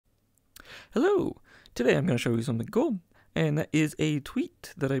Hello! Today I'm going to show you something cool, and that is a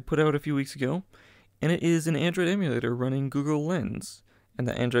tweet that I put out a few weeks ago, and it is an Android emulator running Google Lens, and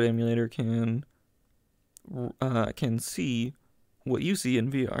the Android emulator can see what you see in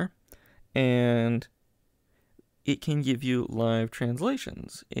VR, and it can give you live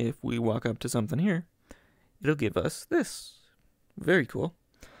translations. If we walk up to something here, it'll give us this. Very cool.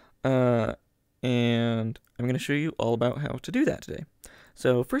 And I'm going to show you all about how to do that today.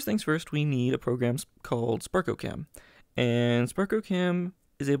 So first things first, we need a program called SparkoCam. And SparkoCam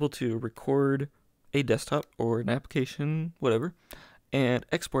is able to record a desktop or an application, whatever, and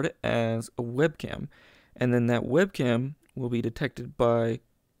export it as a webcam. And then that webcam will be detected by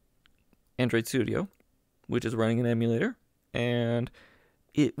Android Studio, which is running an emulator, and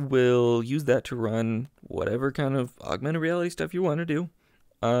it will use that to run whatever kind of augmented reality stuff you want to do.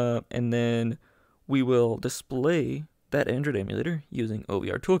 And then we will display that Android emulator using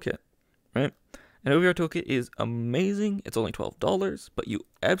OVR Toolkit, right? And OVR Toolkit is amazing. It's only $12, but you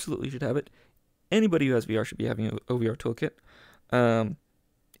absolutely should have it. Anybody who has VR should be having an OVR Toolkit.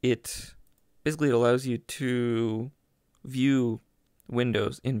 It allows you to view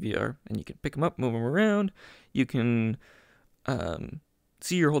windows in VR, and you can pick them up, move them around. You can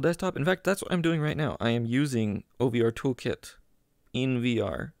see your whole desktop. In fact, that's what I'm doing right now. I am using OVR Toolkit in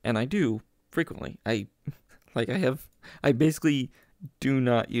VR, and I do frequently. I basically do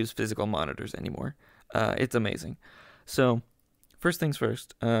not use physical monitors anymore. It's amazing. So, first things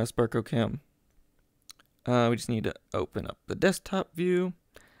first, SparkoCam. We just need to open up the desktop view,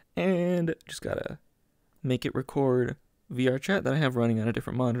 and just gotta make it record VRChat that I have running on a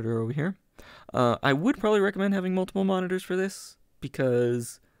different monitor over here. I would probably recommend having multiple monitors for this,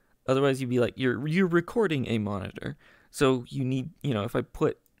 because otherwise you'd be like, you're recording a monitor. So you need, if I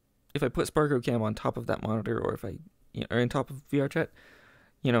put SparkoCam on top of that monitor, or if I, or on top of VRChat,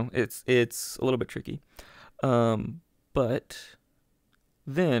 it's a little bit tricky. But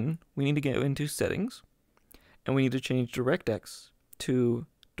then we need to go into settings, and we need to change DirectX to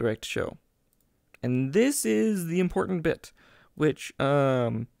Direct Show. And this is the important bit, which,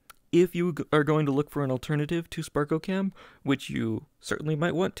 if you are going to look for an alternative to SparkoCam, which you certainly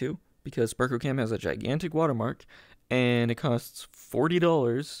might want to, because SparkoCam has a gigantic watermark, and it costs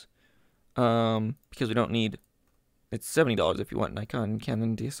 $40, because we don't need, it's $70 if you want Nikon,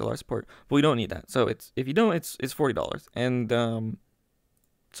 Canon, DSLR support, but we don't need that. So if you don't, it's $40, and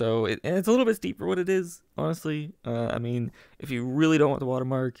so it's a little bit steep for what it is, honestly. I mean, if you really don't want the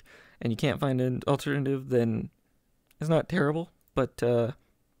watermark and you can't find an alternative, then it's not terrible, but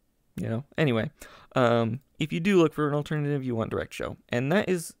anyway, if you do look for an alternative, you want Direct Show, and that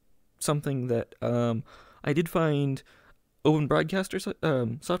is something that I did find. Open Broadcaster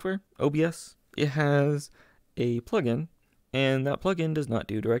software, OBS, it has a plugin, and that plugin does not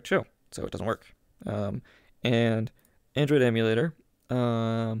do Direct Show, so it doesn't work. And Android emulator,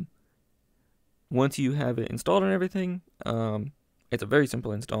 once you have it installed and everything, it's a very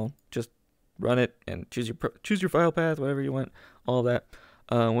simple install. Just run it and choose your file path, whatever you want, all that.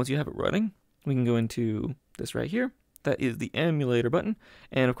 Once you have it running, we can go into this right here. That is the emulator button,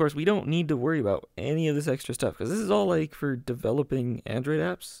 and of course we don't need to worry about any of this extra stuff, because this is all like for developing Android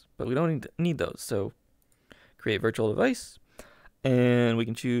apps, but we don't need those. So create virtual device, and we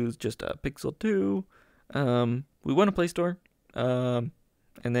can choose just a Pixel 2. We want a Play Store, and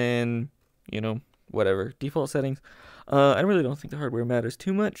then whatever default settings. I really don't think the hardware matters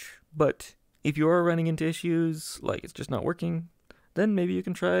too much, but if you are running into issues like it's just not working, then maybe you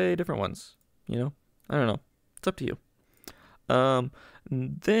can try different ones. I don't know. It's up to you.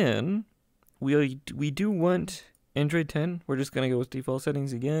 Then we do want Android 10. We're just gonna go with default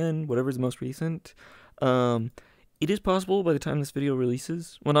settings again, whatever's most recent. It is possible by the time this video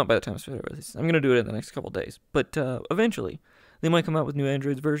releases. Well, not by the time this video releases. I'm gonna do it in the next couple days, but eventually they might come out with new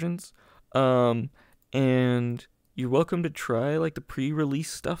Android versions. And you're welcome to try like the pre-release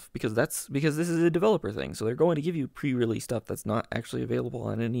stuff, because this is a developer thing, so they're going to give you pre-release stuff that's not actually available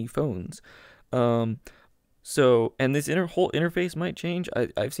on any phones. So, and this whole interface might change.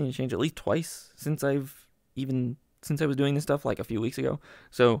 I've seen it change at least twice since I was doing this stuff like a few weeks ago.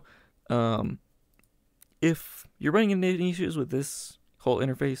 So, if you're running into any issues with this whole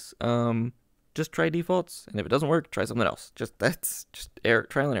interface, just try defaults, and if it doesn't work, try something else. That's just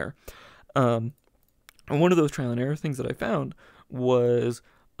trial and error. And one of those trial and error things that I found was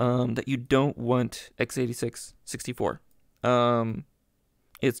that you don't want x86 64.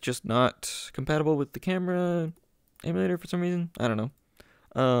 It's just not compatible with the camera emulator for some reason. I don't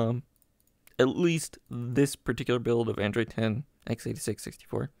know. At least this particular build of Android 10 x86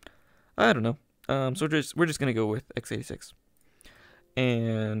 64. I don't know. So we're just gonna go with x86.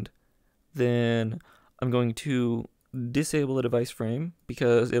 And Then I'm going to disable the device frame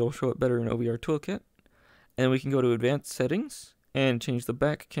because it'll show it better in OVR Toolkit. And we can go to advanced settings and change the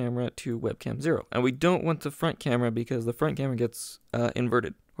back camera to webcam 0. And we don't want the front camera because the front camera gets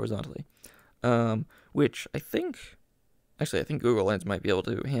inverted horizontally. Which I think Google Lens might be able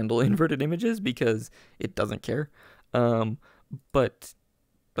to handle inverted images because it doesn't care. But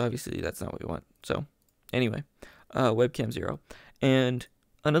obviously that's not what we want. So anyway, webcam 0. And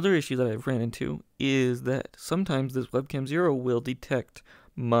another issue that I've ran into is that sometimes this webcam 0 will detect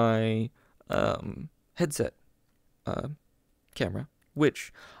my headset camera,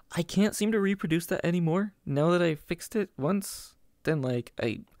 which I can't seem to reproduce that anymore. Now that I fixed it once, then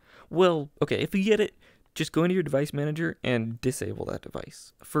okay, if you get it, just go into your device manager and disable that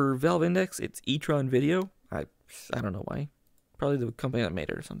device. For Valve Index, it's e-tron Video. I don't know why. Probably the company that made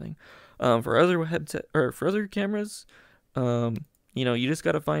it or something. For other headset or for other cameras, you just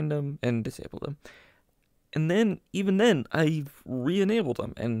gotta find them and disable them. And then, even then, I've re-enabled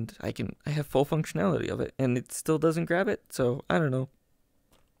them, and I have full functionality of it, and it still doesn't grab it, so I don't know.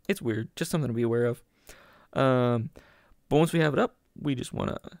 It's weird, just something to be aware of. But once we have it up, we just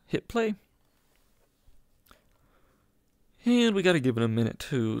want to hit play. And we got to give it a minute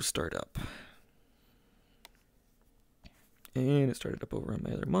to start up. And it started up over on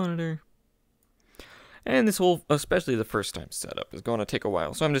my other monitor. And this whole, especially the first time setup, is going to take a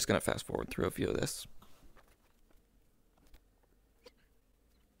while, so I'm just going to fast forward through a few of this.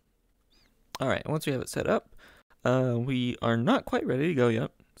 Alright, once we have it set up, we are not quite ready to go yet,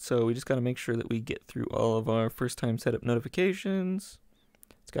 so we just got to make sure that we get through all of our first time setup notifications.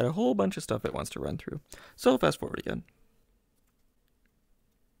 It's got a whole bunch of stuff it wants to run through, so fast forward again.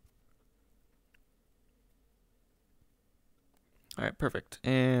 Alright, perfect,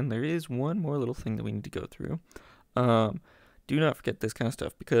 and there is one more little thing that we need to go through. Do not forget this kind of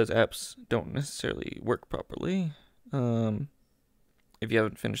stuff, because apps don't necessarily work properly if you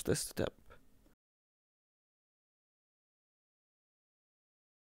haven't finished this step.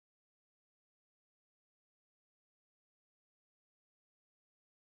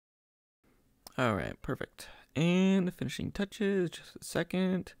 Alright, perfect. And the finishing touches, just a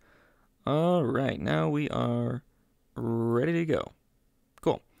second. Alright, now we are ready to go.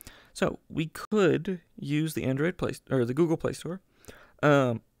 Cool. So, we could use the the Google Play Store.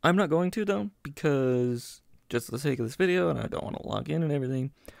 I'm not going to, though, because just for the sake of this video, and I don't want to log in and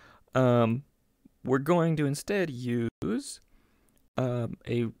everything, we're going to instead use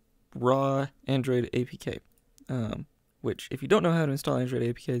a raw Android APK. Which, if you don't know how to install Android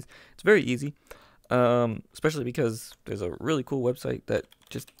APKs, it's very easy, especially because there's a really cool website that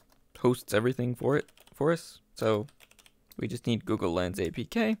just hosts everything for us. So we just need Google Lens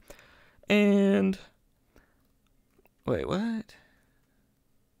APK, and wait, what?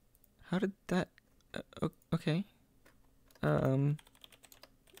 How did that? Okay. I'm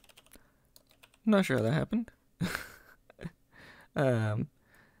not sure how that happened.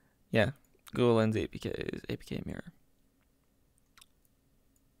 Yeah, Google Lens APK is APK Mirror.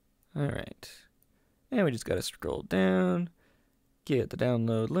 Alright, and we just gotta scroll down, get the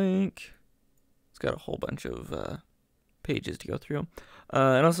download link. It's got a whole bunch of pages to go through.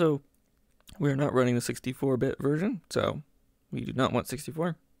 And also, we're not running the 64-bit version, so we do not want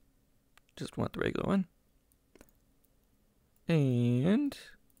 64. Just want the regular one. And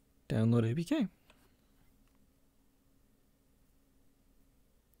download APK.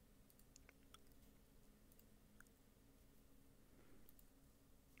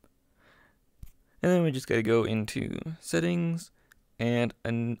 And then we just gotta go into settings and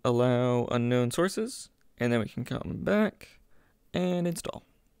allow unknown sources, and then we can come back and install.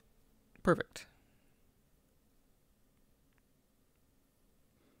 Perfect.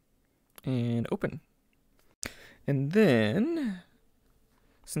 And open. And then,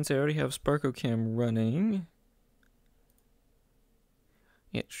 since I already have SparkoCam running,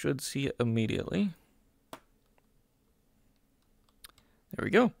 it should see it immediately. There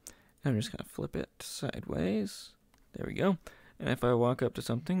we go. I'm just going to flip it sideways. There we go. And if I walk up to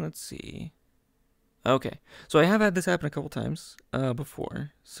something, let's see. Okay, so I have had this happen a couple times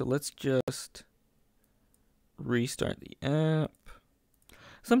before. So let's just restart the app.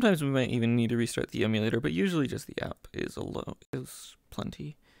 Sometimes we might even need to restart the emulator, but usually just the app is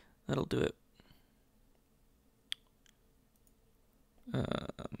plenty. That'll do it.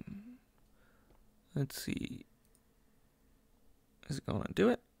 Let's see. Is it going to do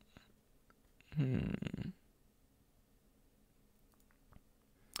it?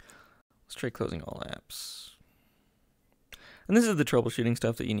 Let's try closing all apps. And this is the troubleshooting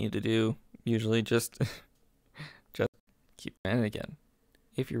stuff that you need to do. Usually just keep trying it again.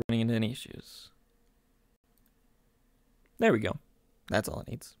 if you're running into any issues. There we go. That's all it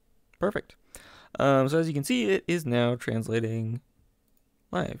needs. Perfect. So as you can see, it is now translating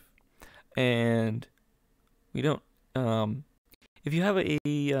live. And we don't, if you have a,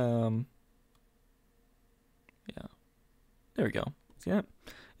 yeah, there we go. See that?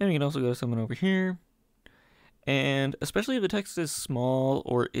 And we can also go to someone over here. And especially if the text is small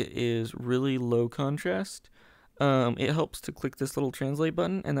or it is really low contrast, it helps to click this little translate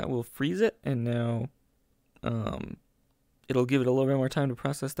button, and that will freeze it. And now, it'll give it a little bit more time to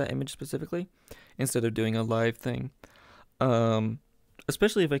process that image specifically instead of doing a live thing.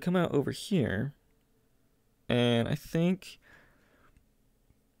 Especially if I come out over here, and I think,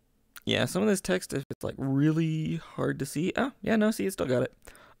 yeah, some of this text, if it's like really hard to see, yeah, no, see, it still got it.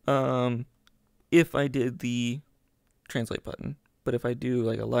 If I did the translate button, but if I do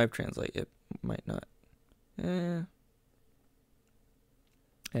like a live translate, it might not.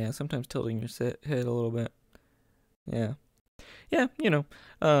 Yeah, sometimes tilting your head a little bit. Yeah, you know.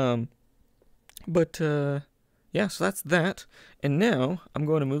 Yeah, so that's that. And now I'm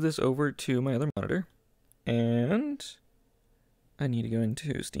going to move this over to my other monitor, and I need to go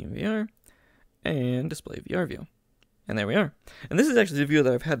into Steam VR and display VR view. And there we are. And this is actually the view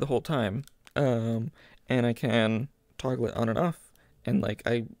that I've had the whole time. And I can toggle it on and off. And like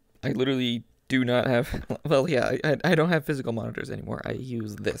I literally do not have, well, yeah, I don't have physical monitors anymore. I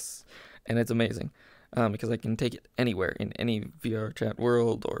use this, and it's amazing. Because I can take it anywhere in any VRChat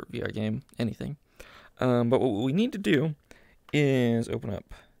world or VR game, anything. But what we need to do is open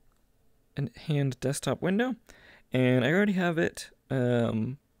up a hand desktop window, and I already have it,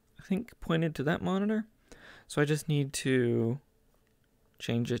 I think, pointed to that monitor. So I just need to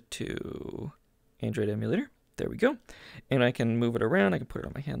change it to Android emulator. There we go. And I can move it around. I can put it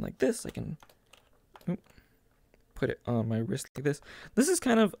on my hand like this. I can put it on my wrist like this. This is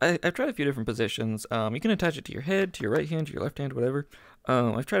kind of, I've tried a few different positions. You can attach it to your head, to your right hand, to your left hand, whatever.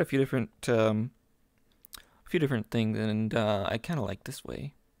 I've tried a few different things, and I kind of like this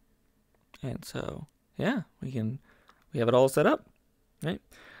way. And so, yeah, we have it all set up, right?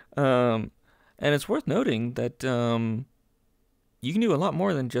 And it's worth noting that you can do a lot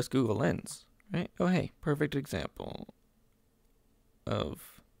more than just Google Lens, right? Oh, hey, perfect example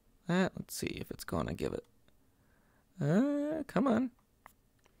of that. Let's see if it's going to give it. Come on.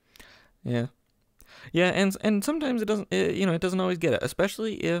 Yeah. Yeah, and sometimes it doesn't, it doesn't always get it,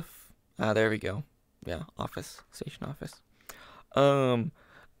 especially if, there we go. Yeah, station office.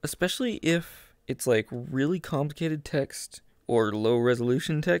 Especially if it's like really complicated text or low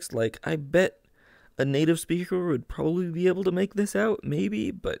resolution text. Like, I bet a native speaker would probably be able to make this out,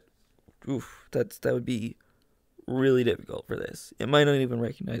 maybe, but oof, that would be really difficult for this. It might not even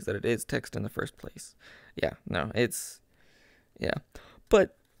recognize that it is text in the first place. Yeah, no, yeah.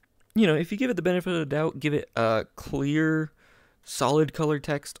 But, if you give it the benefit of the doubt, give it a clear, solid color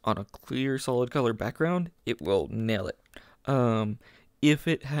text on a clear, solid color background, it will nail it. If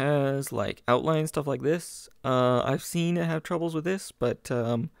it has, like, outline stuff like this, I've seen it have troubles with this, but,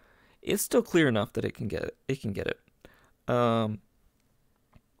 it's still clear enough that it can get it.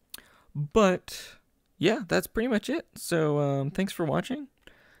 But yeah, that's pretty much it. So thanks for watching,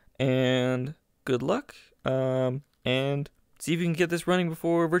 and good luck. And see if you can get this running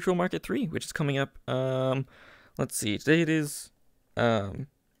before Virtual Market 3, which is coming up. Let's see, today it is the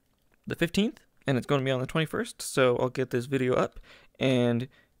 15th, and it's going to be on the 21st. So I'll get this video up, and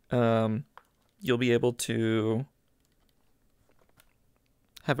you'll be able to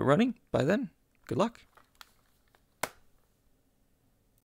have it running by then. Good luck.